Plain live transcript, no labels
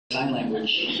sign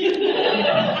language.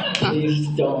 Please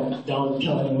don't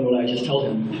tell anyone what I just told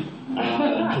him,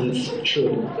 because it's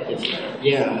true.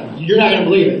 Yeah, you're not gonna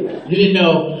believe it. You didn't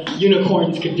know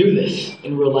unicorns could do this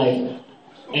in real life,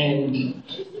 and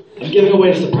I'm giving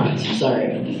away a surprise. I'm sorry.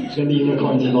 There's gonna be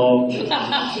unicorns involved.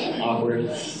 Awkward.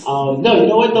 No, you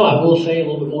know what though? I will say a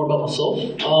little bit more about myself.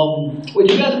 Wait,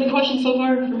 do you guys have any questions so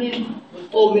far for me? A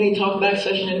little mini talk back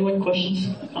session. Anyone? Questions?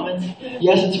 Comments?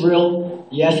 Yes, it's real.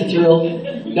 Yes, it's real.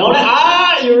 Don't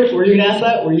were you gonna ask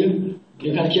that? Were you?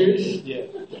 You're kind of curious? Yeah.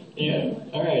 Yeah.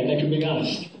 All right. Thank you for being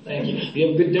honest. Thank you. You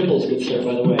have good dimples, good sir.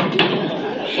 By the way.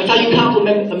 That's how you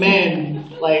compliment a man,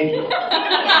 like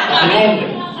manly.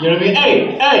 You know what I mean?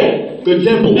 Hey, good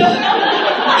dimples.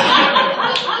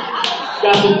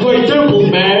 Got some great dimples,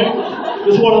 man.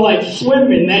 Just want to like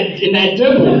swim in that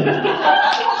dimple.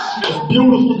 It's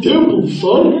beautiful dimples,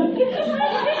 son.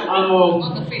 I'm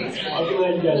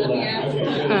glad you guys laughed.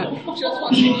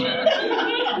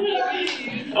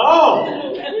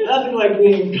 Okay, nothing like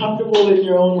being comfortable in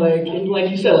your own, like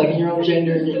you said, like in your own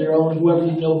gender, in your own, whoever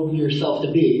you know yourself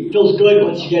to be. It feels good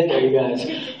once you get there, you guys.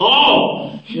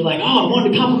 You're like, I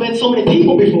wanted to compliment so many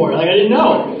people before. Like, I didn't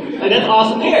know. Like, that's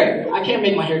awesome hair. I can't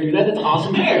make my hair do that. That's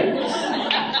awesome hair.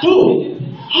 Dude.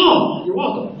 You're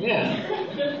welcome. Yeah.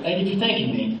 Thank you for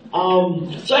thanking me.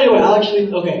 So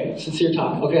anyway, sincere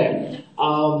talk. Okay.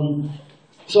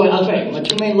 So I'll tell you, my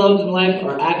two main loves in life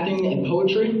are acting and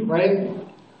poetry, right?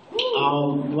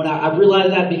 When I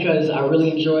realized that because I really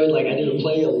enjoyed, I did a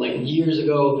play like years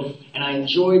ago, and I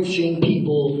enjoyed seeing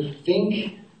people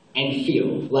think and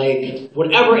feel, like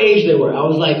whatever age they were. I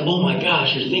was like, oh my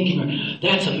gosh, you're thinking,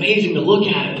 that's amazing to look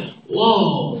at.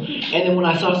 Whoa. And then when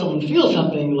I saw someone feel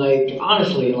something,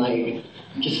 honestly,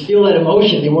 just feel that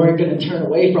emotion, they weren't going to turn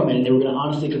away from it, and they were going to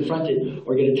honestly confront it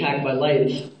or get attacked by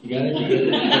lights. You got it? You get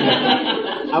it?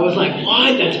 I was like,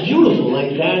 what? That's beautiful.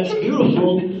 That's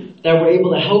beautiful that we're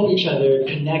able to help each other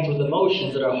connect with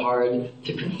emotions that are hard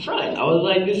to confront. I was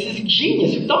like, this is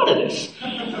genius. Who thought of this?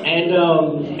 And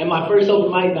my first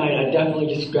open mic night, I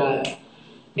definitely just got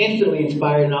instantly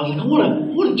inspired, and I was like, I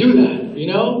want to do that, you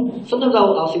know? Sometimes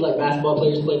I'll see basketball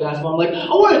players play basketball. I'm like, I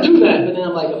want to do that, but then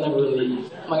I'm like, I'm not going to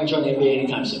join the NBA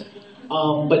anytime soon.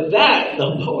 But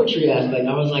the poetry aspect,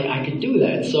 I was like, I could do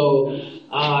that. So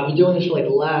I've been doing this for the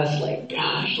last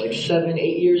 7,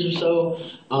 8 years or so.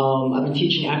 I've been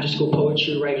teaching after-school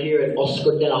poetry right here at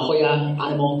Oscar de la Hoya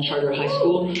Animal Charter High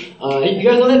School. You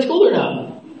guys know that school or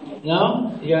no?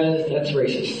 No? You guys, that's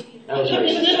racist. That was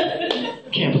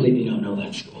racist. Can't believe you don't know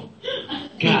that school.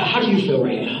 God, how do you feel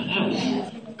right now? That was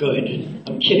good.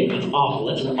 I'm kidding. That's awful.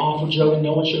 That's an awful joke.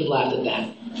 No one should have laughed at that.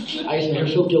 I just made her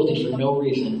feel guilty for no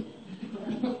reason.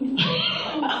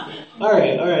 All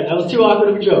right. That was too awkward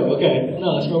of a joke. Okay.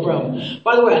 No, that's no problem.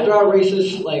 By the way, I throw out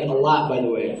racist a lot, by the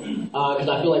way, because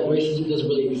I feel like racism doesn't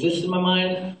really exist in my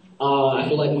mind. I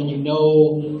feel like when you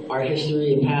know our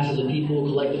history and past as a people,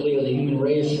 collectively as a human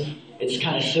race, it's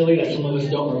kind of silly that some of us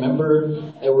don't remember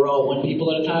that we're all one people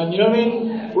at a time. You know what I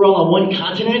mean? We're all on one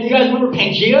continent. You guys remember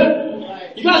Pangea?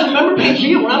 You guys remember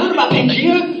Pangea? When I learned about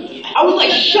Pangea, I was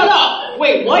like, shut up.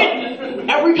 Wait, what?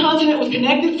 Every continent was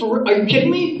connected? Are you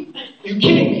kidding me? Are you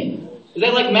kidding me? Is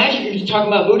that like magic? You're just talking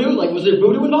about voodoo? Was there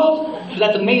voodoo involved? Because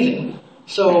that's amazing.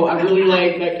 So I really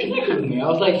that connected with me. I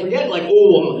was like, forget I'm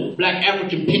a Black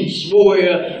African pinch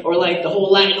warrior or the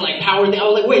whole Latin power thing. I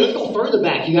was like, wait, let's go further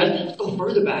back, you guys. Let's go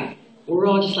further back. We're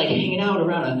all just hanging out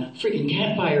around a freaking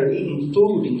campfire, eating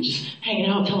food, and just hanging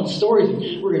out, telling stories.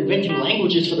 And we're inventing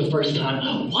languages for the first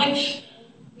time. What?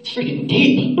 It's freaking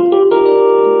deep.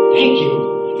 Thank you.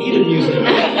 Needed music.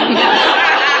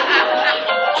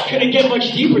 Couldn't get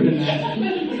much deeper than that.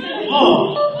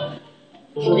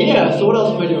 So what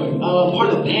else am I doing? I'm part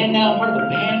of a band now.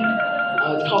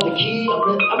 It's called The Key.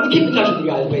 I'm gonna keep in touch with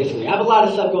you guys, basically. I have a lot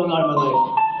of stuff going on in my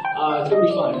life. It's gonna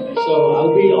be fun. So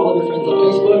I'll be all of your friends on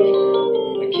Facebook.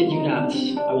 I kid you not.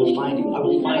 I will find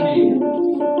you.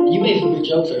 You made some good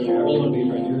jokes earlier. I really want to be a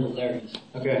friend. You're hilarious.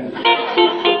 Okay.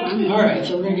 Alright,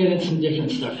 so we're gonna get into some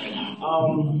different stuff right now.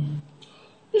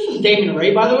 This is Damon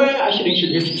Ray, by the way. I should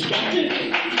introduce this guy.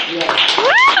 Yeah.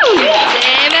 Woo!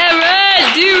 Damon Ray!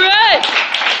 Do it!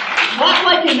 Not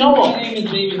like you know him. My name is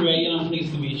Damon Ray, and I'm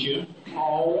pleased to meet you. I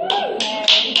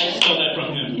stole that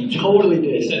from him. He totally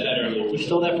did. He said that earlier. He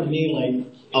stole that from me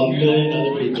a million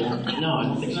other people. No, I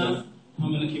don't think so.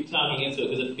 I'm going to keep talking into it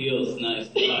because it feels nice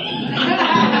to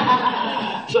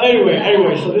talk. So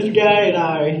anyway, so this guy and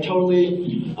I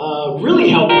totally really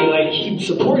helped me. He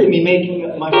supported me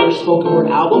making my first spoken word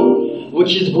album,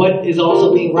 which is what is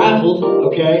also being raffled,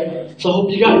 okay? So I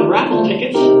hope you got your raffle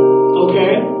tickets,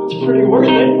 okay? It's pretty worth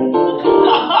it.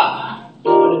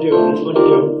 It's fun to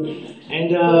do.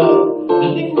 And I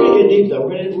think we're gonna get deep though.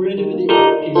 We're gonna do the deep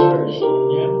piece first.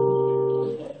 Yeah.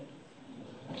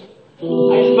 I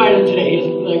just invited him today. He just,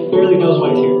 like barely knows why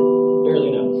he's here.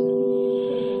 Barely knows.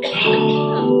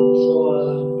 So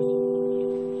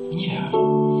yeah.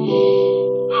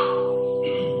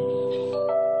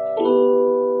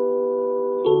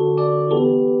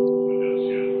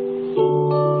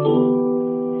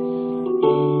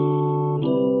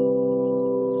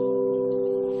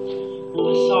 I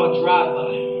saw a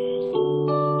drive-by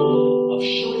of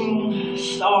shooting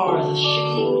stars as she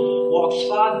walks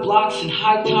 5 blocks in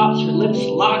high tops, her lips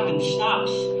locked, and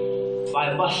stops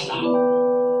by a bus stop.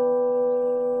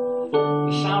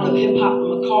 The sound of hip-hop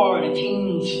from a car and a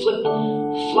teen's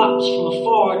flip-flops from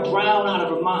afar drown out of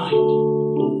her mind.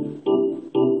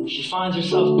 She finds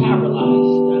herself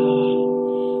paralyzed.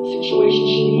 Situation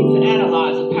she needs to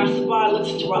analyze. A passerby looks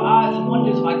into her eyes and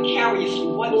wonders vicariously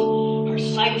what her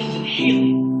sight is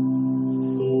inhaling.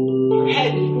 Her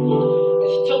head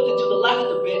is tilted to the left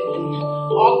a bit, an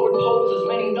awkward pose as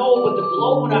many know, but the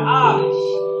glow in her eyes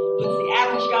puts the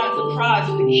average guy in surprise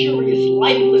with the curious,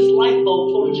 lifeless light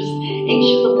bulb floating just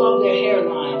inches above their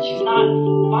hairline. She's not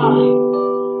fine,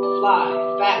 fly,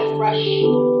 fat, fresh,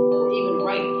 or even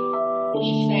right.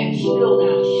 She stands still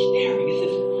now, staring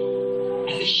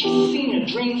as if she's seen a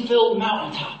dream-filled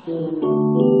mountaintop,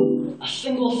 a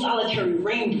single solitary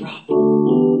raindrop,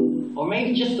 or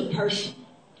maybe just a person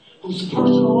whose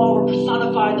personal aura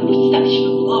personified the perception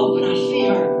of love. And I see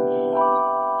her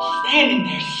standing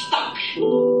there stuck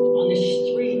on this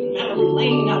street, memory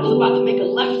lane. I was about to make a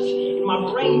left in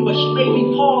my brain, but she made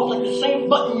me pause like the same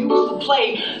button used to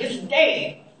play this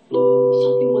day.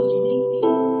 Something was unique,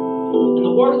 and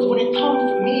the words wouldn't come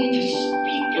from me to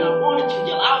speak, and I wanted to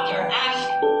yell out to her, ask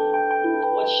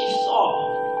what she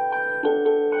saw.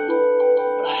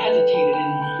 But I hesitated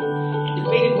and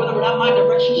debated whether or not my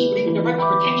direction she would even direct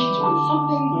her attention to it.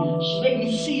 Something she made me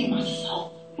see in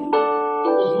myself. It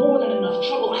was more than enough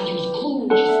trouble. I used glue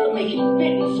just to make it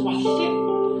fit, and so I sit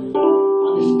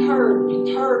on this curb,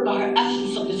 perturbed by her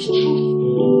essence of this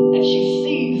truth that she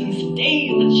sees, and this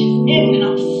daze that she's in, and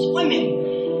I'm swimming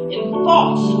in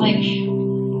thoughts like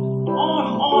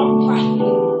arm, breath,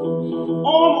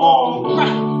 arm,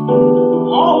 breath,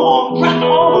 arm, breath,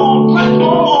 arm, breath,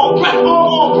 arm, breath,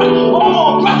 arm, breath,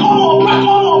 arm, breath, arm, breath,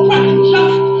 arm, breath.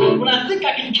 Just when I think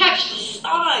I can catch the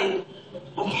side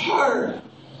of her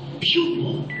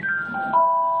pupil,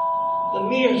 the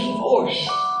mere force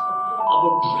of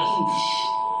her presence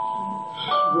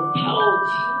repelled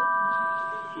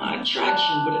my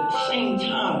attraction, but at the same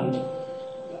time,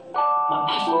 my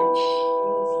efforts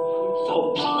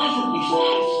felt pleasantly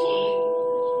satisfied.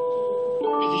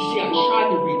 Because you see, I tried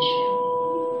to reach her.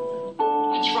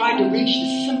 I tried to reach the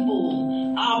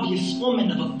simple, obvious woman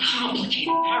of a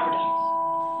complicated paradise.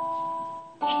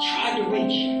 I tried to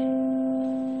reach her.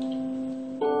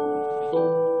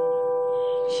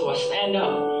 So I stand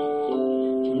up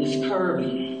from this curb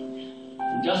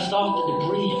and dust off the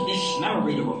debris of this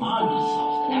memory to remind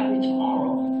myself that every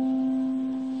tomorrow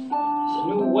is a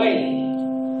new way